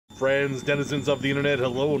friends, denizens of the internet,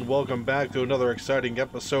 hello and welcome back to another exciting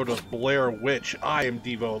episode of Blair Witch. I am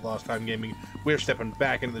Devo at LostTimeGaming. We're stepping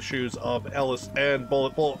back into the shoes of Ellis and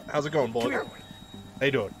Bullet. Bullet, how's it going, Bullet? How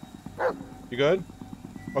you doing? You good?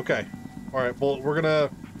 Okay. Alright, Bullet, we're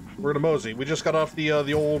gonna mosey. We just got off the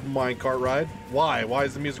old minecart ride. Why? Why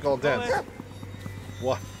is the music all dense?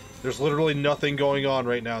 What? There's literally nothing going on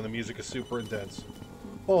right now, and the music is super intense.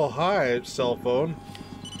 Oh, hi, cell phone.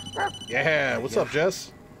 Yeah, what's up,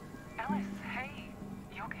 Jess? Ellis, hey,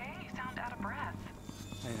 you okay? You sound out of breath.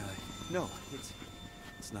 No,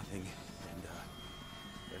 it's nothing, and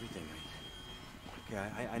everything.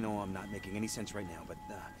 I know I'm not making any sense right now, but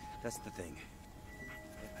that's the thing.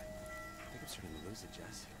 I think I'm starting to lose it,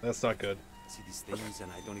 Jess. That's not good. I see these things,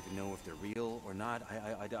 and I don't even know if they're real or not.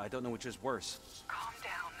 I don't know which is worse. Calm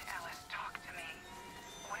down, Ellis. Talk to me.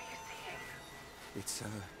 What are you seeing? It's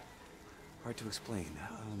hard to explain.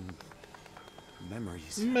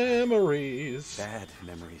 Memories. Memories. Bad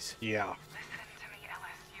memories. Yeah. Listen to me,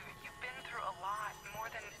 Ellis. You've been through a lot, more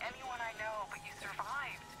than anyone I know, but you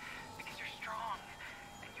survived because you're strong,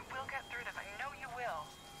 and you will get through this. I know you will.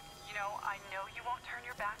 You know, I know you won't turn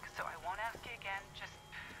your back, so I won't ask you again. Just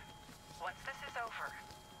once this is over,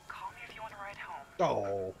 call me if you want to ride home.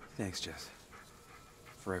 Oh. Thanks, Jess.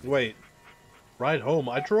 For everything. Wait. Ride home?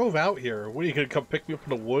 I drove out here. What, are you gonna come pick me up in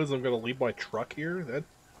the woods? I'm gonna leave my truck here?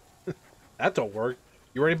 That don't work.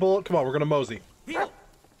 You ready, Bullet? Come on, we're gonna mosey. Heel.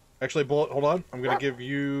 Actually, Bullet, hold on. I'm gonna give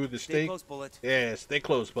you the Stay steak. close, Bullet. Yeah, stay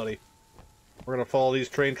close, buddy. We're gonna follow these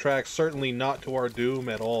train tracks, certainly not to our doom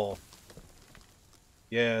at all.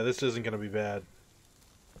 Yeah, this isn't gonna be bad.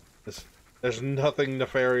 There's nothing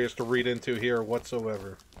nefarious to read into here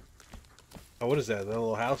whatsoever. Oh, what is that? That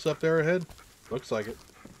little house up there ahead? Looks like it.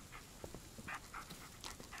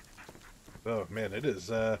 Oh, man, it is,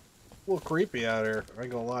 a little creepy out here. I ain't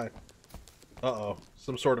gonna lie. Uh-oh.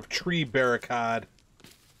 Some sort of tree barricade.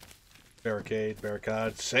 Barricade.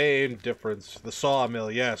 Same difference. The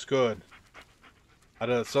sawmill, yes, good. I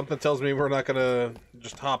don't know, something tells me we're not gonna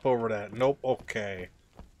just hop over that. Nope, okay.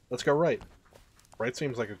 Let's go right. Right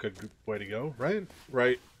seems like a good way to go, right?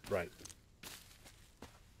 Right.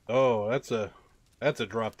 Oh, that's a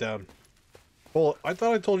drop down. Bullet, I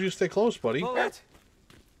thought I told you to stay close, buddy. Bullet.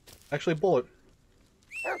 Actually, Bullet.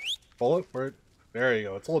 Bullet, where? There you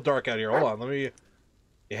go. It's a little dark out here. Hold on, let me.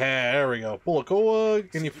 Yeah, there we go. Bullet, go.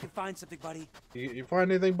 Can you find something, buddy? You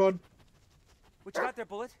find anything, bud? What you got there,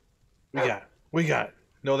 Bullet? We got.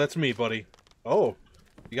 No, that's me, buddy. Oh,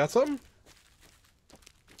 you got something?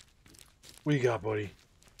 What you got, buddy?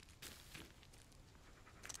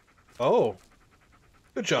 Oh,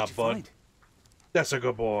 good job, bud. Find? That's a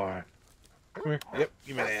good boy. Come here. Yep,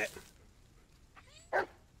 give me that.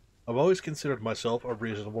 I've always considered myself a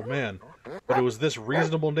reasonable man, but it was this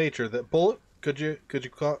reasonable nature that Bullet. Could you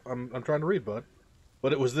call? I'm trying to read, bud.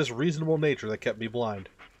 But it was this reasonable nature that kept me blind.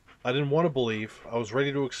 I didn't want to believe. I was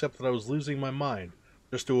ready to accept that I was losing my mind,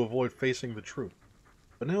 just to avoid facing the truth.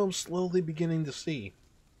 But now I'm slowly beginning to see.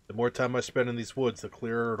 The more time I spend in these woods, the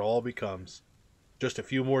clearer it all becomes. Just a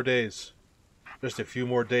few more days. Just a few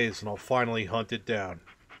more days, and I'll finally hunt it down.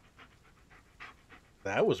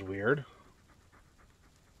 That was weird.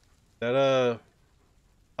 That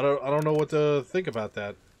I don't know what to think about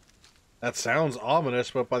that. That sounds ominous,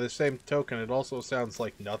 but by the same token, it also sounds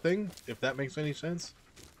like nothing, if that makes any sense.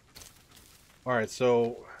 Alright,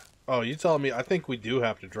 so... Oh, you telling me... I think we do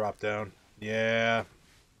have to drop down. Yeah.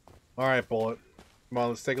 Alright, Bullet. Come on,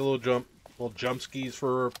 let's take a little jump. Little jump skis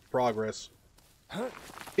for progress.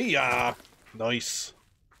 Yeah, nice.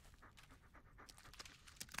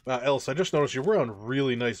 Ellis, I just noticed you're wearing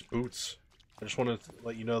really nice boots. I just wanted to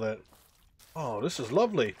let you know that. Oh, this is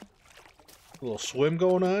lovely. A little swim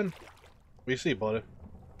going on. What do you see, buddy?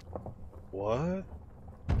 What?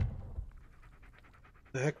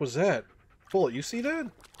 The heck was that? Bullet, you see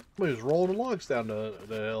that? Somebody was rolling logs down the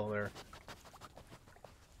hill there.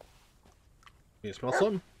 You smell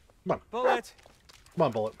something? Come on. Bullet. Come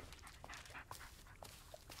on, Bullet.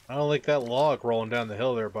 I don't like that log rolling down the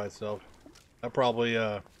hill there by itself. That probably,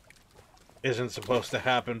 isn't supposed to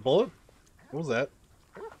happen. Bullet? What was that?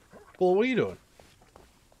 Bullet, what are you doing?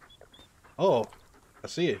 Oh, I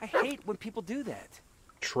see it. I hate when people do that.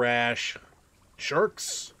 Trash.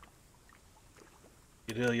 Sharks.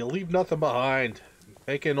 You leave nothing behind.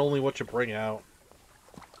 Take in only what you bring out.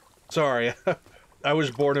 Sorry. I was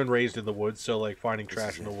born and raised in the woods, so like finding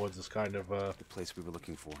trash in the woods is kind of the place we were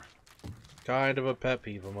looking for. Kind of a pet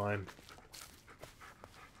peeve of mine.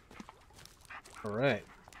 Alright.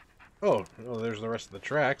 Oh, there's the rest of the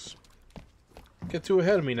tracks. Get too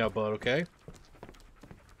ahead of me now, bud, okay?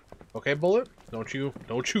 Okay, Bullet? Don't you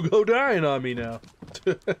go dying on me now.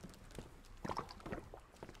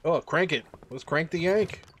 Oh, crank it. Let's crank the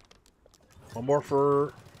yank. One more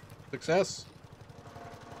for success.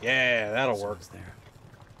 Yeah, that'll work. There.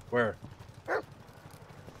 Where?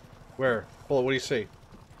 Where? Bullet, what do you see?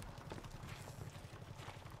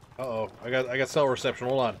 Uh-oh. I got cell reception.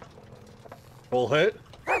 Hold on. Full hit.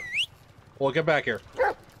 Well, get back here.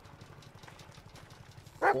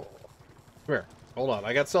 Well, come here. Hold on.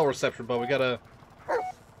 I got cell reception, but we gotta...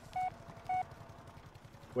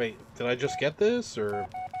 Wait, did I just get this, or...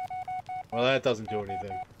 Well, that doesn't do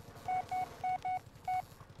anything.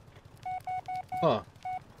 Huh.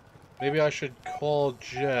 Maybe I should call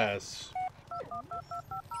Jess.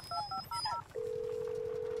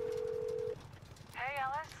 Hey,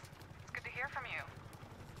 Ellis. It's good to hear from you.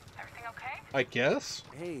 Everything okay? I guess?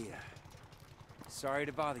 Hey, sorry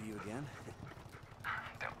to bother you again.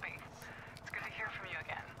 Don't be. It's good to hear from you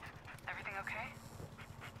again. Everything okay?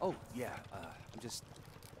 Oh, yeah, I'm just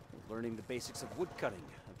learning the basics of wood cutting,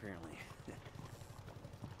 apparently.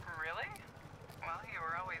 Really? Well, you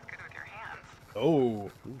were always good with your hands.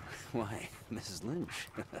 Oh. Ooh, why, Mrs. Lynch?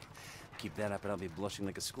 Keep that up and I'll be blushing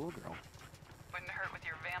like a schoolgirl. Wouldn't hurt with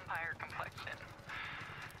your vampire complexion.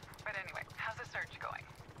 But anyway, how's the search going?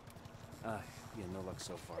 Yeah, no luck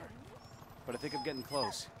so far. But I think I'm getting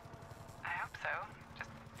close. I hope so.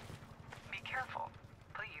 Just be careful,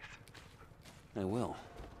 please. I will.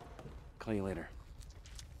 Call you later.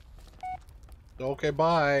 Okay,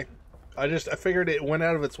 bye. I figured it went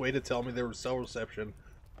out of its way to tell me there was cell reception.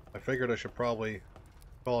 I figured I should probably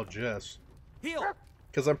call Jess. Heal!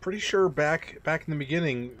 Because I'm pretty sure back in the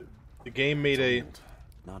beginning, the game made a...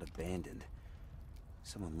 Not abandoned.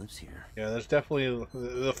 Someone lives here. Yeah, there's definitely...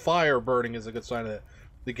 The fire burning is a good sign of that.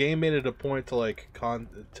 The game made it a point to, like,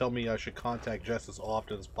 tell me I should contact Jess as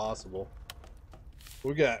often as possible.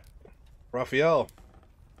 What we got? Raphael.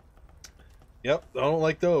 Yep, I don't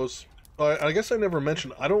like those. I guess I never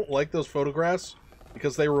mentioned, I don't like those photographs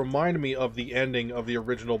because they remind me of the ending of the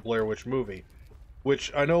original Blair Witch movie.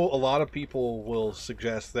 Which I know a lot of people will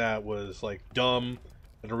suggest that was, like, dumb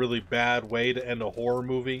and a really bad way to end a horror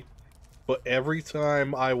movie. But every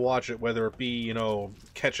time I watch it, whether it be, you know,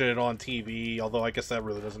 catching it on TV, although I guess that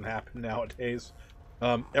really doesn't happen nowadays,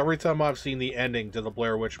 every time I've seen the ending to the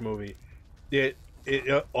Blair Witch movie, it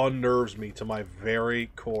unnerves me to my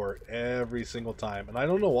very core every single time. And I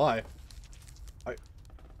don't know why.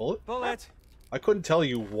 Bullet? Bullet! I couldn't tell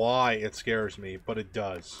you why it scares me, but it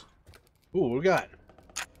does. Ooh, what we got?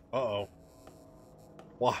 Uh-oh.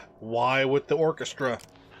 Why with the orchestra?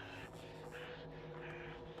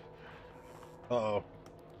 Uh-oh.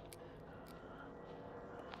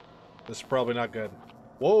 This is probably not good.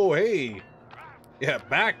 Whoa, hey! Yeah,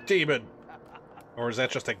 back, demon! Or is that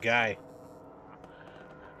just a guy?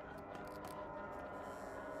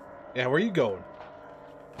 Yeah, where are you going?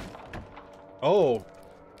 Oh.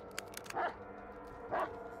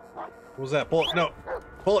 What was that? Bullet? No.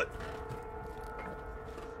 Bullet!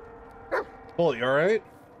 Bullet, you alright?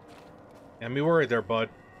 Got me worried there, bud.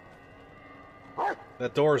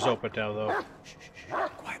 That door's open now, though. Shh, shh, shh.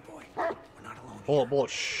 Quiet, boy. We're not alone. Bullet,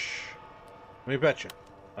 bullet, shh. Let me pet you.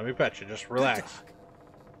 Let me pet you. Just relax.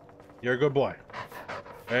 You're a good boy.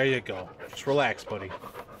 There you go. Just relax, buddy.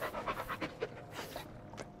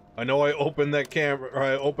 I know I opened that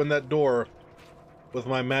I opened that door with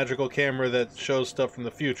my magical camera that shows stuff from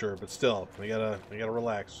the future, but still, we gotta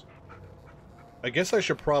relax. I guess I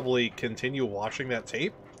should probably continue watching that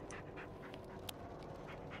tape.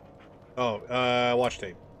 Oh, watch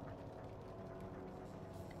tape.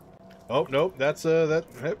 Oh, nope, that's,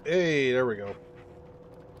 hey, there we go.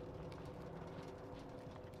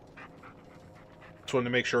 Just wanted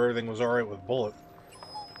to make sure everything was alright with Bullet.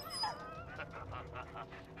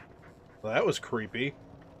 Well, that was creepy.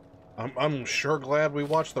 I'm sure glad we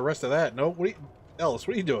watched the rest of that. Nope, Ellis,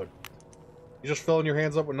 what are you doing? You just filling your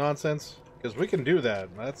hands up with nonsense? Because we can do that.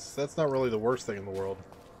 That's not really the worst thing in the world.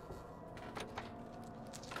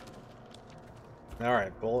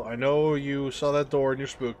 Alright, well, I know you saw that door and you're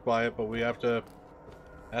spooked by it, but we have to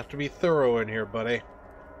be thorough in here, buddy.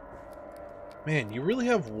 Man, you really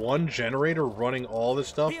have one generator running all this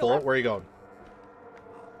stuff? Bullet, where are you going?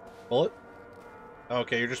 Bullet?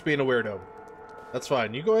 Okay, you're just being a weirdo. That's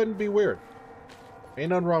fine. You go ahead and be weird. Ain't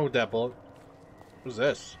nothing wrong with that, Bullet. What's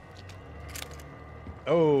this?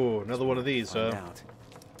 Oh, another one of these, huh?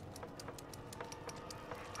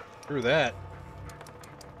 Through that.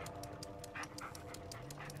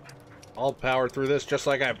 I'll power through this just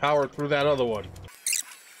like I powered through that other one.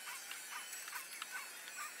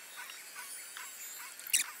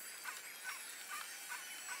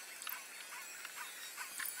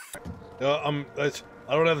 I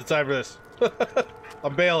don't have the time for this.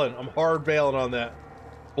 I'm bailing. I'm hard bailing on that.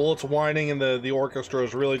 Bullets whining in the orchestra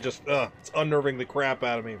is really just, it's unnerving the crap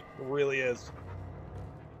out of me. It really is.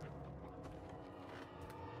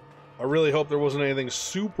 I really hope there wasn't anything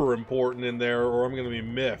super important in there, or I'm gonna be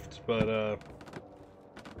miffed, but,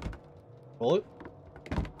 Bullet?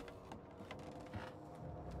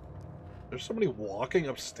 There's somebody walking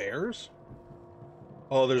upstairs?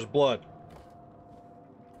 Oh, there's blood.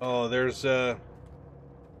 Oh,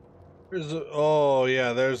 oh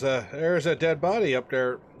yeah, there's a dead body up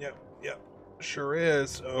there. Yep, yep, sure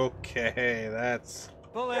is. Okay, that's...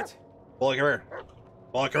 Bullet! Bullet, come here.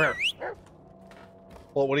 Bullet, come here.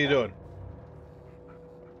 Bullet, what are you doing?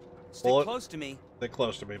 Stay Bullet, close to me. stay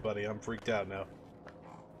close to me, buddy. I'm freaked out now.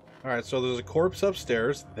 Alright, so there's a corpse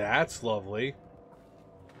upstairs. That's lovely.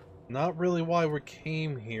 Not really why we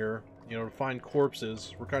came here, you know, to find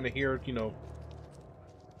corpses. We're kind of here, you know,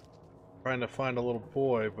 trying to find a little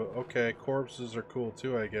boy, but okay, corpses are cool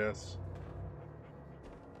too, I guess.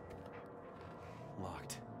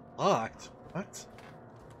 Locked. Locked? What?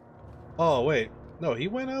 Oh, wait. No, he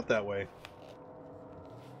went out that way.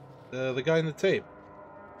 The guy in the tape.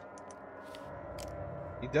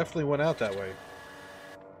 He definitely went out that way.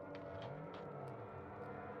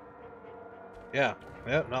 Yeah.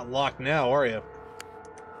 Yep, not locked now, are you?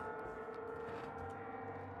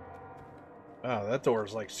 Wow, that door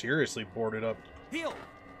is like seriously boarded up. Heal!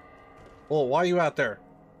 Well, why are you out there?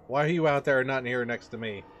 Why are you out there and not here next to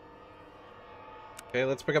me? Okay,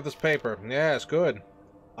 let's pick up this paper. Yes, good.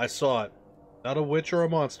 I saw it. Not a witch or a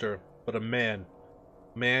monster, but a man.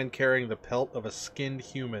 Man carrying the pelt of a skinned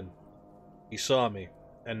human. He saw me,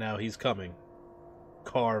 and now he's coming.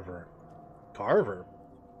 Carver. Carver?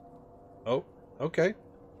 Oh, okay.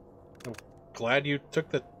 I'm glad you took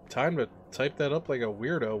the time to type that up like a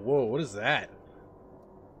weirdo. Whoa, what is that?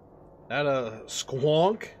 That a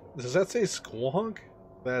squonk? Does that say squonk?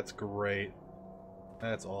 That's great.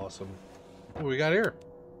 That's awesome. What do we got here?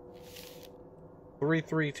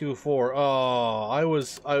 3324. Oh,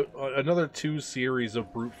 another 2 series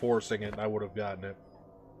of brute forcing it and I would have gotten it.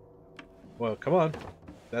 Well, come on.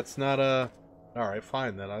 That's not a... Alright,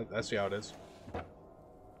 fine then. I see how it is.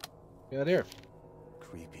 Got here.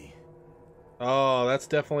 Creepy. Oh, that's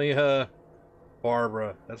definitely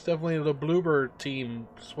Barbara. That's definitely the Bluebird team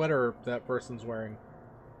sweater that person's wearing.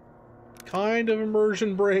 Kind of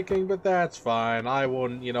immersion breaking, but that's fine. I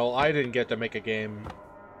wouldn't, you know, I didn't get to make a game.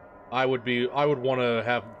 I would want to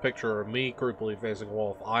have a picture of me creepily facing a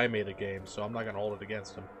wall if I made a game, so I'm not going to hold it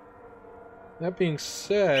against him. That being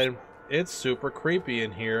said, it's super creepy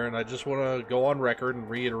in here, and I just want to go on record and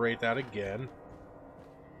reiterate that again.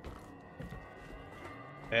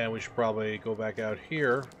 And we should probably go back out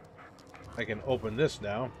here. I can open this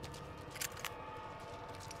now.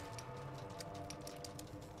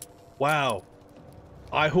 Wow.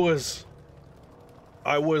 I was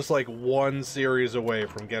like 1 series away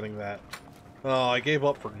from getting that. Oh, I gave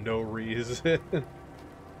up for no reason.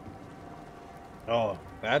 Oh,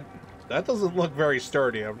 that doesn't look very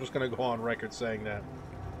sturdy. I'm just gonna go on record saying that.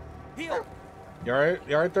 Heal! You alright?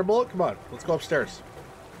 You alright there, Bullet? Come on, let's go upstairs.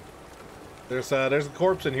 There's a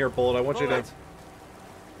corpse in here, Bullet. I want you to...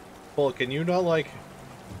 Bullet, can you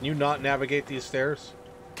not navigate these stairs?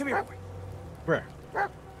 Come here. Where?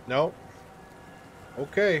 No.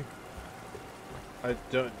 Okay. I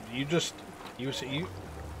don't... You see... You...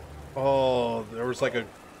 Oh, there was like a...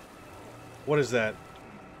 What is that?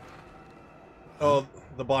 Oh,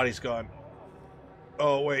 the body's gone.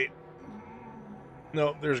 Oh, wait.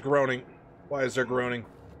 No, there's groaning. Why is there groaning?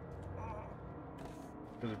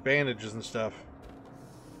 There's bandages and stuff.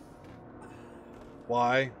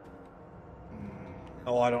 Why?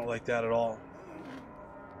 Oh, I don't like that at all.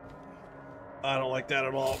 I don't like that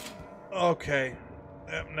at all. Okay.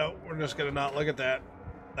 No, we're just gonna not look at that.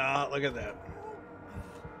 Not look at that.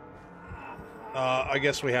 I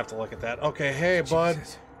guess we have to look at that. Okay, hey, bud.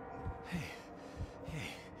 Jesus. Hey,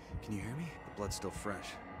 can you hear me? The blood's still fresh.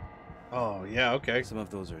 Oh, yeah, okay. Some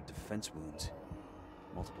of those are defense wounds.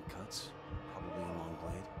 Multiple cuts, probably a long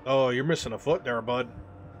blade. Oh, you're missing a foot there, bud.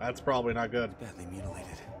 That's probably not good. Badly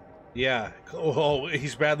mutilated. Yeah. Oh,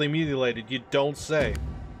 he's badly mutilated. You don't say.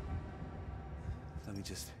 Let me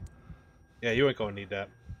just... Yeah, you ain't gonna need that.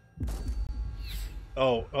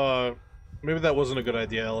 Oh, maybe that wasn't a good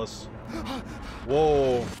idea, Ellis.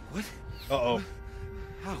 Whoa. What? Uh-oh.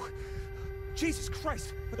 How? Jesus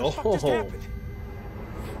Christ! What the fuck just happened?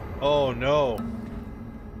 Oh, no.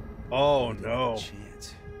 Oh, no.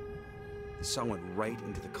 Chance. The song went right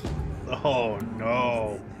into the car. Oh,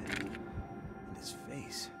 no. In his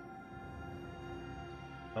face.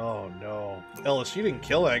 Oh, no. Ellis, you didn't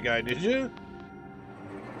kill that guy, did you?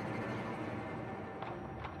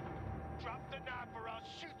 Drop the knife or I'll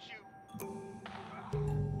shoot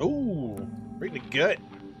Right in the gut.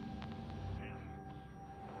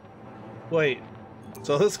 Wait,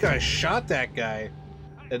 so this guy shot that guy,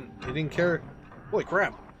 and he didn't care. Holy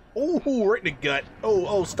crap! Oh, right in the gut.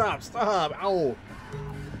 Oh, stop! Ow!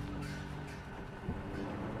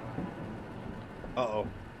 Uh-oh.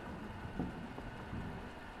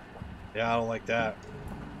 Yeah, I don't like that.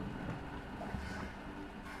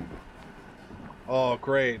 Oh,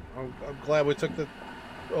 great. I'm glad we took the...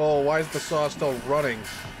 Oh, why is the saw still running?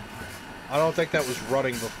 I don't think that was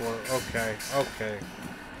running before. Okay.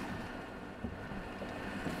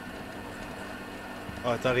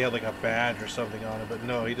 Oh, I thought he had like a badge or something on it, but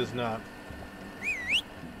no, he does not.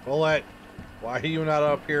 Bullet, why are you not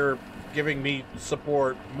up here giving me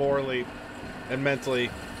support morally and mentally?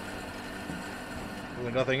 Is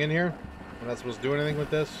there nothing in here? We're not supposed to do anything with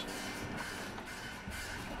this?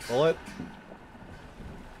 Bullet?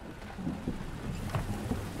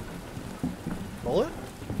 Bullet?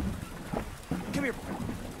 Come here.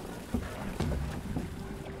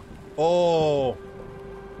 Oh,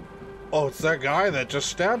 it's that guy that just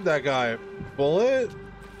stabbed that guy. Bullet?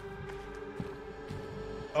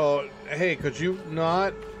 Oh, hey, could you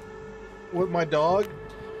not with my dog,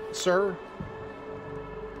 sir?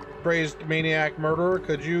 Crazed maniac murderer,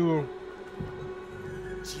 could you...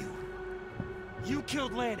 It's you. You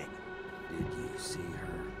killed Lanning. Did you see her?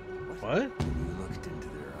 What? You looked into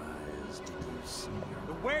their eyes. Did you see her?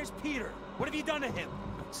 But where's Peter? What have you done to him?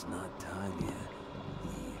 It's not time yet.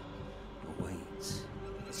 He awaits.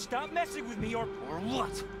 Stop messing with me or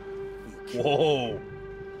what? Whoa.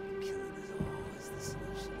 Killing is always the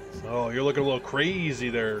solution, isn't it? Oh, you're looking a little crazy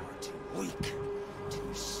there. You're too weak.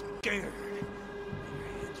 Too scared. Your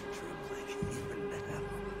hands are trembling even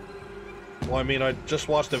now. Well, I mean, I just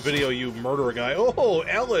watched a video you murder a guy. Oh,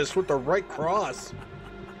 Ellis with the right cross.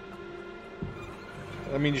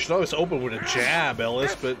 I mean, you should always open with a jab,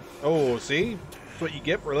 Ellis, but... Oh, see? That's what you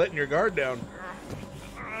get for letting your guard down.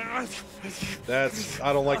 That's...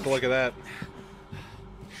 I don't like the look of that.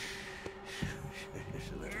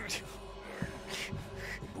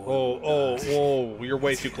 Oh, you're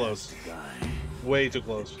way too close. Way too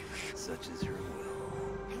close. Such is your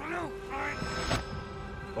will.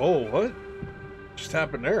 Oh, what? Just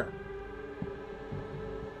happened there?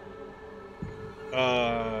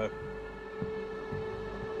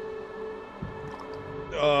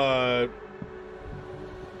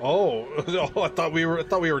 Oh, I thought we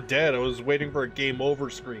were dead. I was waiting for a game over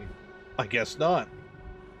screen. I guess not.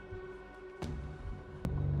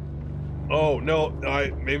 Oh no,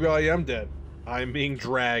 maybe I am dead. I'm being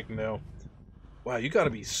dragged now. Wow, you gotta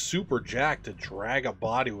be super jacked to drag a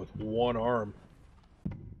body with one arm.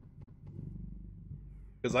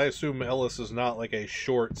 Because I assume Ellis is not like a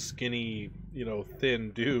short, skinny, you know,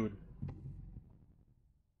 thin dude.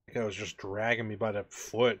 I think I was just dragging me by the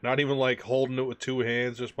foot. Not even like holding it with two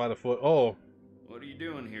hands, just by the foot. Oh. What are you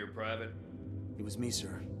doing here, Private? It was me,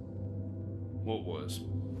 sir. What was?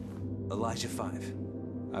 Elijah 5.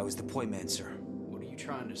 I was the point man, sir. What are you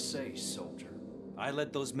trying to say, soldier? I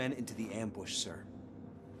led those men into the ambush, sir.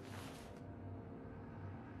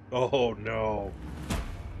 Oh no.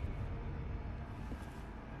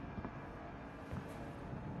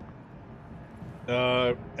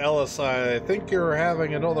 Ellis, I think you're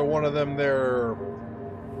having another one of them there.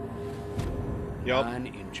 Yup. 9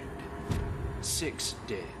 injured, 6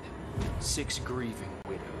 dead, 6 grieving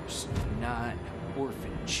widows, 9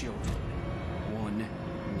 orphan children, 1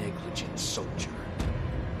 negligent soldier.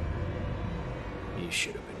 You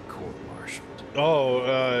should have been court-martialed.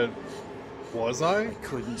 Oh, was I? I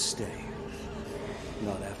couldn't stay.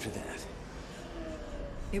 Not after that.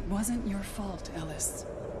 It wasn't your fault, Ellis.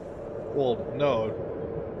 Well, no.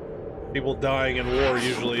 People dying in war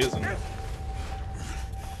usually isn't.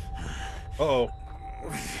 Uh-oh.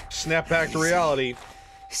 Snap back to reality.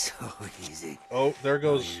 So easy. Oh, there You're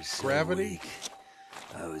goes so gravity. weak.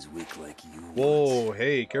 I was weak like you. Whoa, once.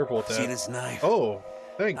 hey, careful with that. See this knife? Oh,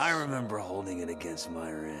 thanks. I remember holding it against my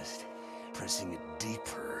wrist, pressing it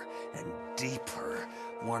deeper and deeper,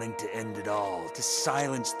 wanting to end it all, to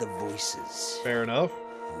silence the voices. Fair enough.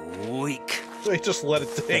 Weak. They just let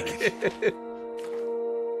it take it.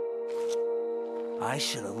 I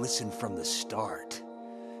should have listened from the start.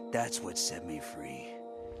 That's what set me free.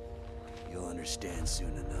 You'll understand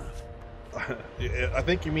soon enough. I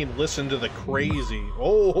think you mean listen to the crazy.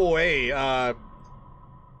 Oh, hey,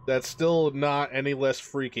 that's still not any less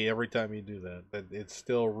freaky every time you do that. It's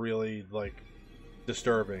still really, like,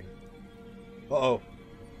 disturbing. Uh-oh.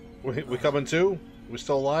 We coming too? We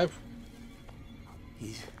still alive?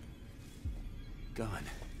 He's gone.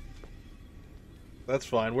 That's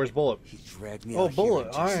fine. Where's Bullet? He dragged me Oh, out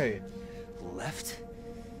Bullet, here and aye. just left.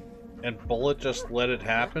 And Bullet just let it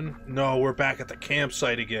happen? No, we're back at the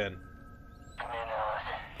campsite again. Come in,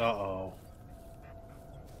 Alice. Uh-oh.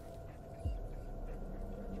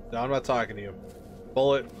 No, I'm not talking to you.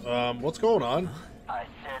 Bullet, what's going on? I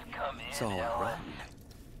said come in, It's all Alice. rotten.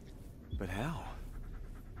 But how?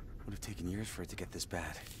 Would have taken years for it to get this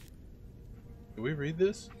bad. Can we read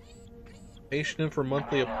this? Patient in for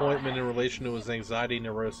monthly appointment in relation to his anxiety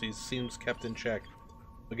neuroses seems kept in check.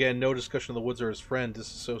 Again, no discussion of the woods or his friend.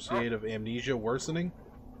 Dissociative amnesia worsening.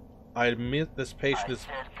 I admit this patient is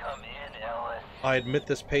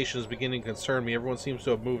beginning to concern me. Everyone seems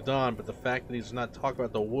to have moved on, but the fact that he does not talk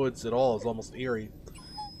about the woods at all is almost eerie.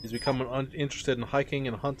 He's become uninterested in hiking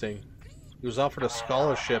and hunting. He was offered a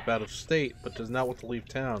scholarship out of state, but does not want to leave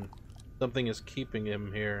town. Something is keeping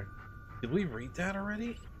him here. Did we read that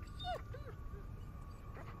already?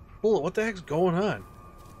 Bullet, what the heck's going on?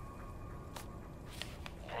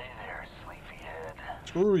 Hey there, sleepyhead.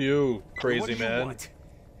 Screw you, crazy What do you man. want?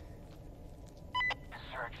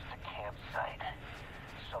 Search the campsite.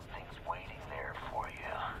 Something's waiting there for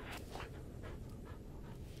you.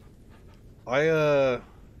 I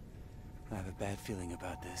have a bad feeling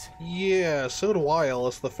about this. Yeah, so do I,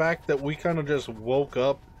 Ellis. The fact that we kind of just woke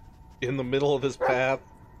up in the middle of this path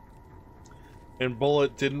and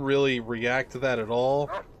Bullet didn't really react to that at all.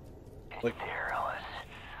 Like, There, Alice.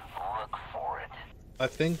 Look for it.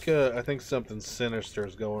 I think something sinister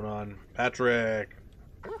is going on. Patrick.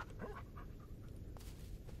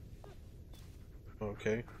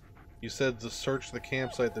 Okay. You said to search the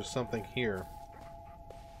campsite. There's something here.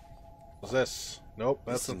 What's this? Nope,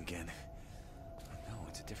 that's Listen again. No,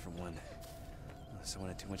 it's a different one. Someone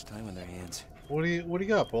had too much time on their hands. What do you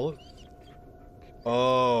got, Bullet?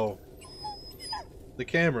 Oh, the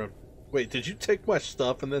camera. Wait, did you take my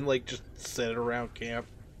stuff and then like just set it around camp?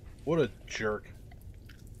 What a jerk.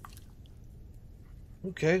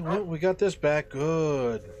 Okay, well, we got this back.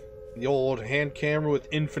 Good. The old hand camera with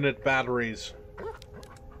infinite batteries.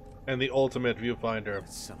 And the ultimate viewfinder.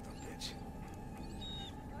 Son of a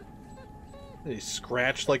bitch. He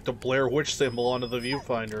scratched like the Blair Witch symbol onto the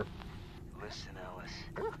viewfinder. Listen, Alice.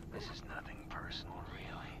 This is nothing personal,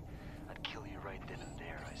 really. I'd kill you right then and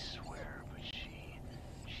there, I swear. But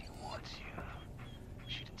she wants you.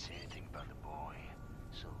 She didn't say anything about the boy.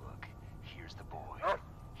 So look, here's the boy.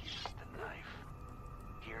 Here's the knife.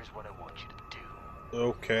 Here's what I want you to do.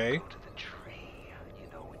 Okay. Go to the tree. You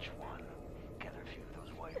know which one. Gather a few of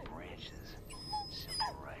those white branches.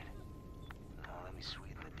 Simple, right? Now let me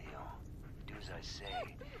sweeten the deal. Do as I say.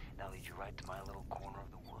 And I'll lead you right to my little corner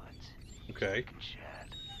of the woods. Okay. We can chat,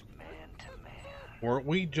 man to man. Weren't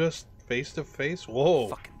we just face to face? Whoa.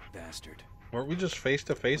 Fucking bastard. Weren't we just face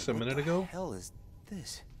to face a minute ago? What the hell is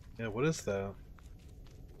this? Yeah, what is that?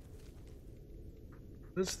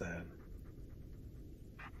 What is that?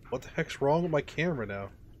 What the heck's wrong with my camera now?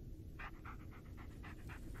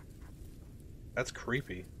 That's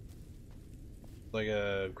creepy. Like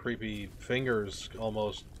a creepy fingers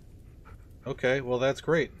almost. Okay, well that's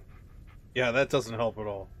great. Yeah, that doesn't help at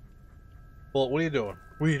all. Bullet, what are you doing?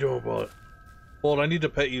 What are you doing, Bullet? Bullet, I need to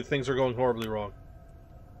pet you. Things are going horribly wrong.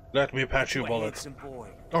 Let me pet you, Bullet. Handsome boy.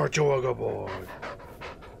 Aren't you a good boy?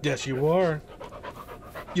 Yes, you are.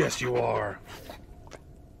 Yes, you are.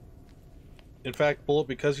 In fact, Bullet,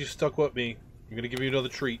 because you stuck with me, I'm gonna give you another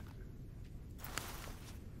treat.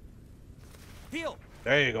 Heel.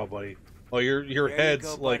 There you go, buddy. Oh, your There you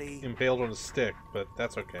head's go, like buddy. impaled on a stick, but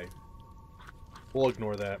that's okay. We'll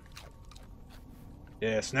ignore that.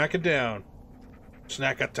 Yeah, snack it down.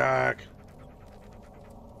 Snack attack.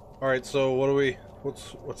 All right, so what do we?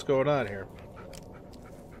 What's going on here?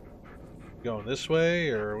 Going this way,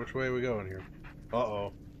 or which way are we going here?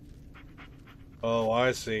 Uh-oh. Oh,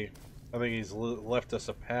 I see. I think he's left us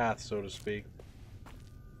a path, so to speak.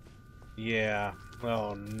 Yeah.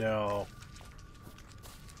 Oh, no.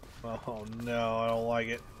 Oh, no. I don't like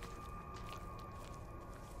it.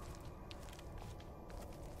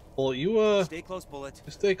 Well, you, Stay close, Bullet.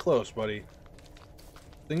 stay close, buddy.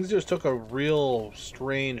 Things just took a real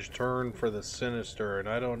strange turn for the sinister, and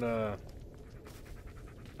I don't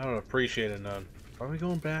appreciate it none. Why are we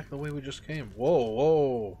going back the way we just came? Whoa,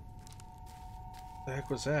 whoa. What the heck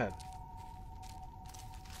was that?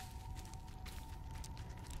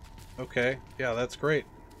 Okay, yeah, that's great.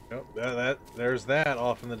 Yep, there's that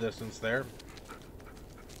off in the distance there.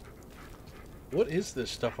 What is this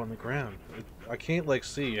stuff on the ground? I can't, like,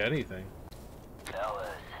 see anything. Alice,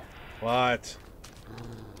 What?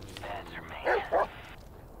 answer me.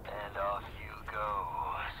 And off you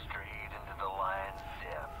go, straight into the lion's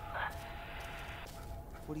den.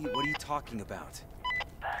 What are you talking about?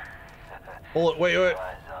 Bullet, wait.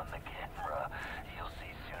 Eyes on the camera. You'll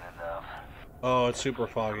see soon enough. Oh, it's super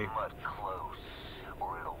foggy. Mud close,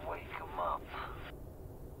 or it'll wake him up.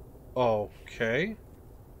 Okay.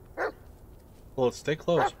 Well, let's stay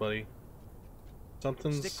close, buddy.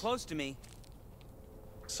 Stick close to me.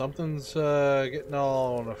 Something's getting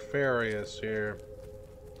all nefarious here.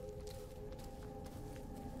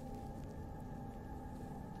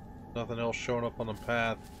 Nothing else showing up on the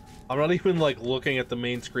path. I'm not even like looking at the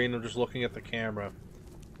main screen, I'm just looking at the camera.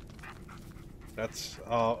 That's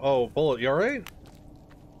oh, Bullet, you alright?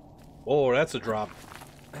 Oh, that's a drop.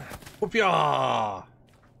 Whoop-ya!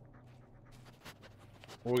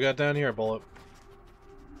 What we got down here, Bullet?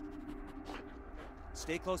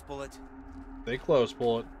 Stay close, Bullet. Stay close,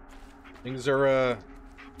 Bullet. Things are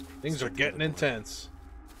getting intense.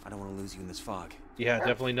 I don't want to lose you in this fog. Yeah,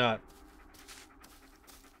 definitely not.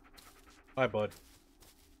 Hi, bud.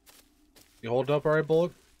 You holding up alright,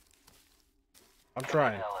 Bullet? I'm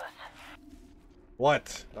trying. Ellis.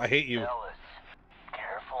 What? I hate you. Ellis.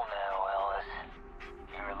 Careful now, Ellis.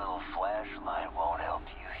 Your little flashlight won't help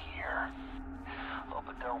you here. Oh,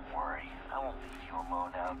 but don't worry. I won't leave you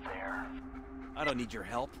alone out there. I don't need your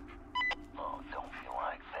help. Oh, don't be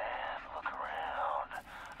like that. Look around.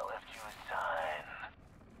 I left you a sign.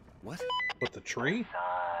 What? What, the tree?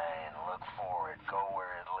 Sign. Look for it. Go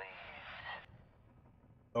where it leads.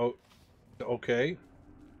 Oh, okay.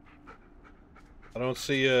 I don't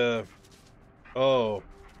see oh.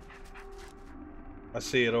 I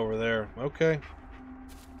see it over there. Okay.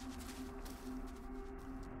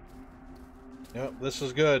 Yep, this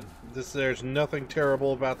is good. There's nothing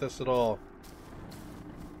terrible about this at all.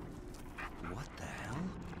 What the hell?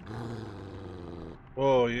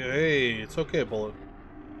 Whoa, hey, it's okay, Bullet.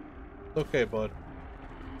 It's okay, bud.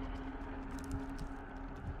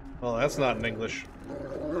 Oh, that's not in English.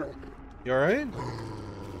 You alright?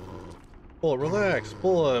 Bullet, relax.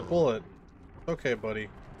 Bullet. Okay, buddy.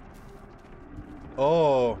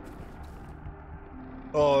 Oh.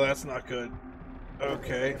 Oh, that's not good.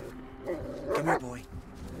 Okay. Come here, boy.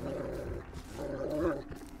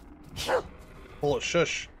 Bullet,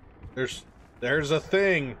 shush. There's a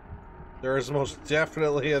thing. There is most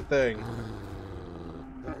definitely a thing.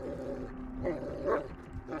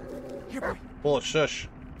 Here, boy. Bullet, shush.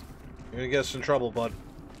 You're gonna get us in trouble, bud.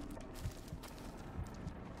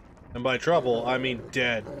 And by trouble, I mean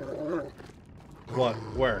dead. What?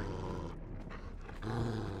 Where?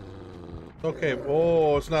 Okay.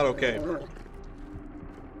 Oh, it's not okay.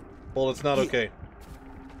 Well, it's not okay.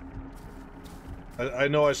 I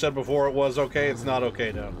know I said before it was okay. It's not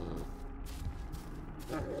okay now.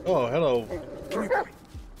 Oh, hello. Come here, boy.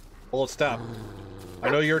 Bullet, stop. I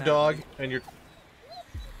know you're a dog, and you're...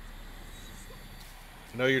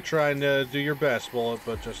 I know you're trying to do your best, Bullet,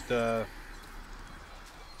 but just, yeah,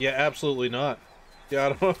 absolutely not. Yeah,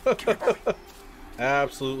 I don't...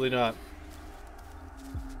 Absolutely not.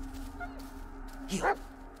 Here.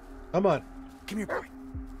 Come on. Come here, boy.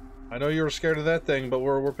 I know you were scared of that thing, but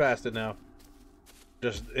we're past it now.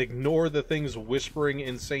 Just ignore the things whispering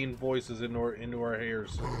insane voices into our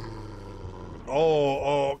ears.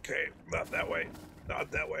 Oh, okay. Not that way.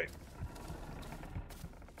 Not that way.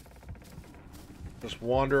 Just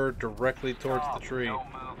wander directly towards the tree. Don't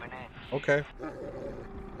move an inch. Okay.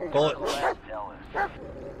 Bullet. Left, Ellis.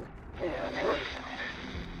 Yeah.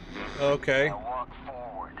 Okay. Now walk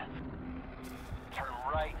forward. Turn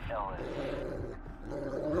right, Ellis.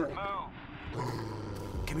 Move.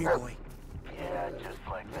 Come here, boy. Yeah, just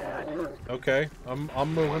like that. Okay. I'm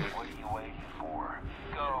moving. What are you waiting for?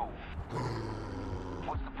 Go.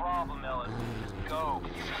 What's the problem, Ellis? Just go.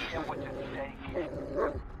 You forget what's at stake.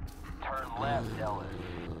 Turn left, Ellis.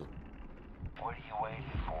 What are you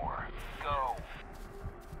waiting for? Go.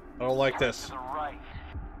 I don't like Turn this. to the right.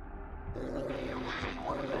 You really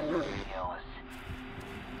want to mess with me, Ellis?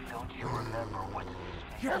 Don't you remember what's at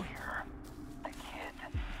stake here? The kid.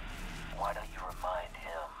 Why don't you remind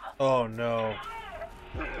him? Oh no.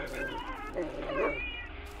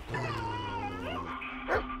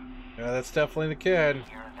 Yeah, that's definitely the kid.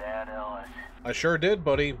 Hear that, Ellis? I sure did,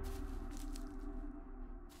 buddy.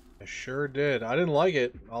 I sure did. I didn't like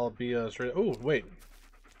it. I'll be straight. Oh, wait.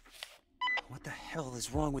 What the hell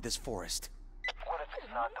is wrong with this forest? What if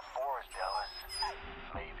it's not the forest, Ellis?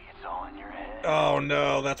 Maybe it's all in your head. Oh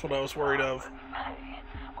no, that's what I was worried of. Hey,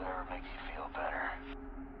 whatever makes you feel better.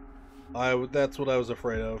 That's what I was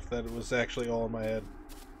afraid of. That it was actually all in my head.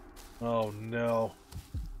 Oh no.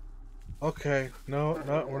 Okay, no,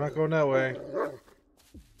 we're not going that way.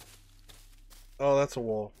 Oh, that's a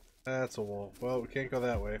wall. That's a wall. Well, we can't go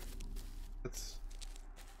that way. Let's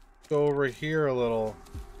go over here a little.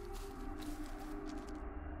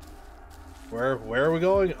 Where are we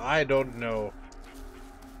going? I don't know.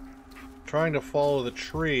 trying to follow the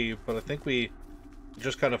tree, but I think we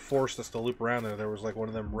just kind of forced us to loop around there. There was like one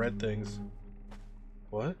of them red things.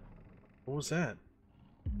 What? What was that?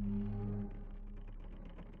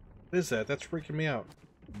 What is that? That's freaking me out.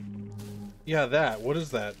 Yeah, that. What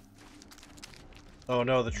is that? Oh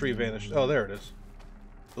no, the tree vanished. Oh, there it is.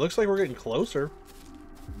 It looks like we're getting closer.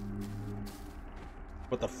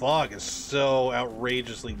 But the fog is so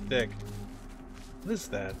outrageously thick. What is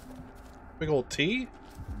that? Big old T?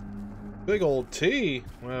 Big old T?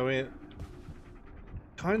 Well, I mean,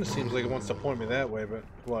 kind of seems like it wants to point me that way, but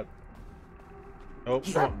what? Nope.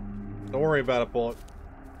 Don't worry about it, Bullet.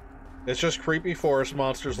 It's just creepy forest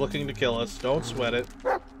monsters looking to kill us. Don't sweat it.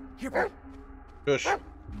 Shush.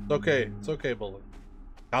 It's okay. It's okay, Bullet.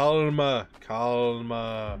 Calma.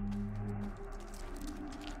 Calma.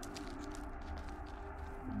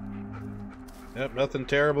 Yep, nothing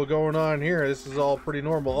terrible going on here. This is all pretty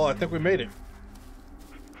normal. Oh, I think we made it.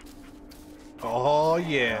 Oh,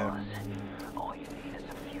 yeah. All you need is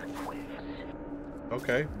a few twigs.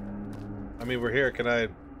 Okay. I mean, we're here. Can I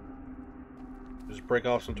just break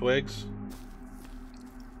off some twigs?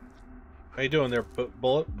 How you doing there,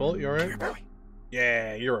 Bullet? Bullet, you alright?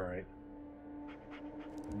 Yeah, you're alright.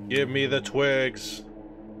 Give me the twigs.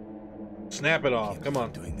 Snap it off. Come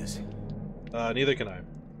on. Doing this. Neither can I.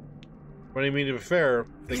 But I mean, to be fair,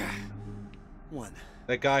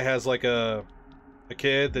 that guy has like a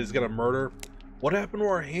kid that he's gonna murder. What happened to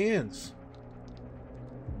our hands?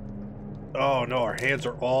 Oh no, our hands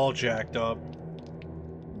are all jacked up.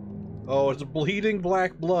 Oh, it's bleeding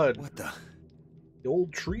black blood. What the? The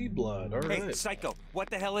old tree blood. All right. Hey, Psycho! What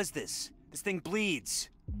the hell is this? This thing bleeds.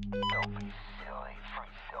 Don't be silly.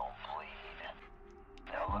 Freaks don't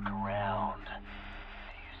bleed. Now look around. Do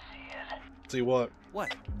you see it? See what?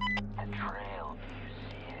 What? The trail. Do you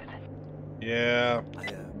see it? Yeah.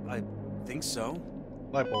 I think so.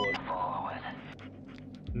 My Bullet. Follow it.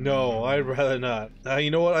 No, I'd rather not. You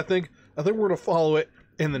know what? I think we're gonna follow it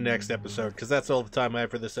in the next episode, because that's all the time I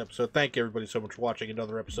have for this episode. Thank you everybody so much for watching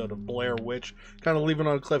another episode of Blair Witch. Kind of leaving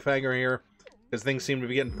on a cliffhanger here, because things seem to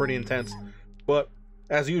be getting pretty intense. But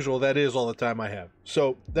as usual, that is all the time I have.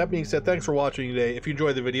 So that being said, thanks for watching today. If you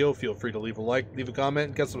enjoyed the video, feel free to leave a like, leave a comment,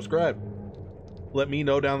 and get subscribed. Let me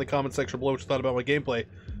know down in the comment section below what you thought about my gameplay,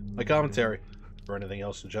 my commentary, or anything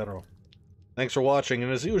else in general. Thanks for watching,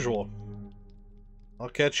 and as usual, I'll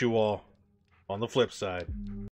catch you all on the flip side.